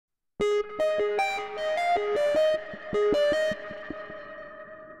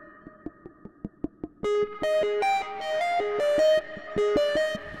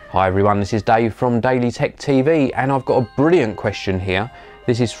Hi everyone, this is Dave from DailyTechTV and I've got a brilliant question here.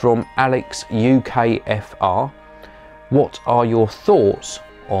 This is from Alex UKFR. What are your thoughts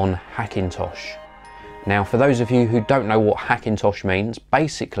on Hackintosh? Now, for those of you who don't know what Hackintosh means,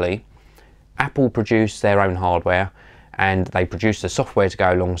 basically Apple produce their own hardware and they produce the software to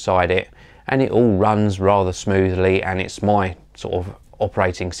go alongside it, and it all runs rather smoothly, and it's my sort of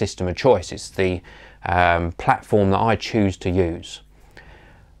operating system of choice. It's the platform that I choose to use.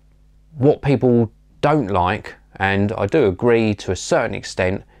 What people don't like, and I do agree to a certain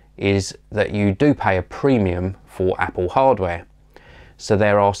extent, is that you do pay a premium for Apple hardware. So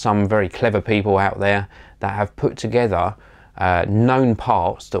there are some very clever people out there that have put together known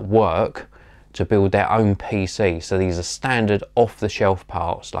parts that work to build their own PC. So these are standard off-the-shelf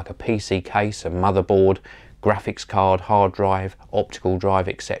parts like a PC case, a motherboard, graphics card, hard drive, optical drive,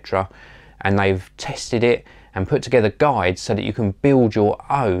 etc. And they've tested it and put together guides so that you can build your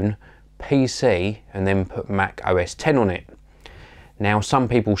own PC and then put Mac OS X on it. Now, some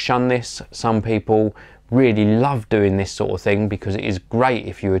people shun this, some people really love doing this sort of thing because it is great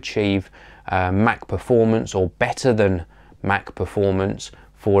if you achieve Mac performance or better than Mac performance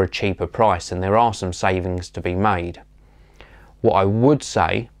for a cheaper price, and there are some savings to be made. What I would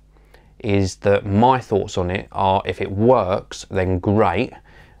say is that my thoughts on it are, if it works, then great,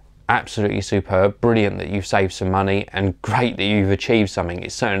 absolutely superb, brilliant that you've saved some money, and great that you've achieved something.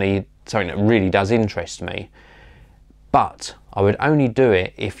 It's certainly something that really does interest me. But I would only do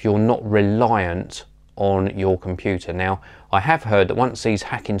it if you're not reliant on your computer. Now, I have heard that once these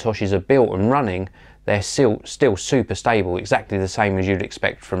Hackintoshes are built and running, they're still super stable, exactly the same as you'd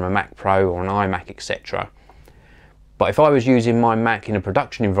expect from a Mac Pro or an iMac, etc. But if I was using my Mac in a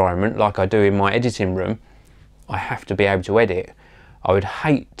production environment like I do in my editing room, I have to be able to edit. I would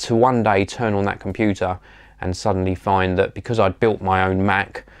hate to one day turn on that computer and suddenly find that because I'd built my own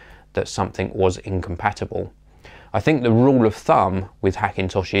Mac, that something was incompatible. I think the rule of thumb with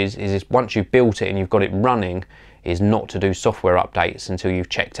Hackintoshes is once you've built it and you've got it running, is not to do software updates until you've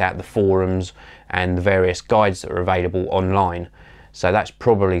checked out the forums and the various guides that are available online. So that's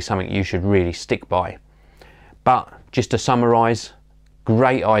probably something you should really stick by. But just to summarise,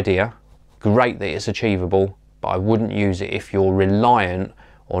 great idea, great that it's achievable, but I wouldn't use it if you're reliant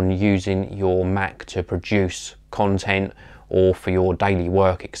on using your Mac to produce content or for your daily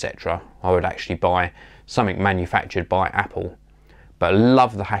work, etc. I would actually buy something manufactured by Apple. But I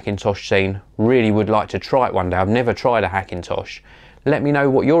love the Hackintosh scene, really would like to try it one day. I've never tried a Hackintosh. Let me know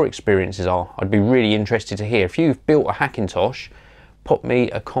what your experiences are. I'd be really interested to hear. If you've built a Hackintosh, pop me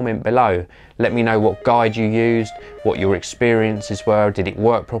a comment below. Let me know what guide you used, what your experiences were. Did it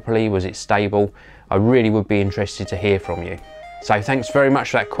work properly? Was it stable? I really would be interested to hear from you. So thanks very much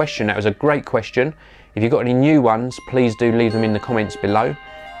for that question. That was a great question. If you've got any new ones, please do leave them in the comments below,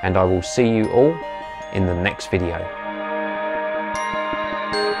 and I will see you all in the next video.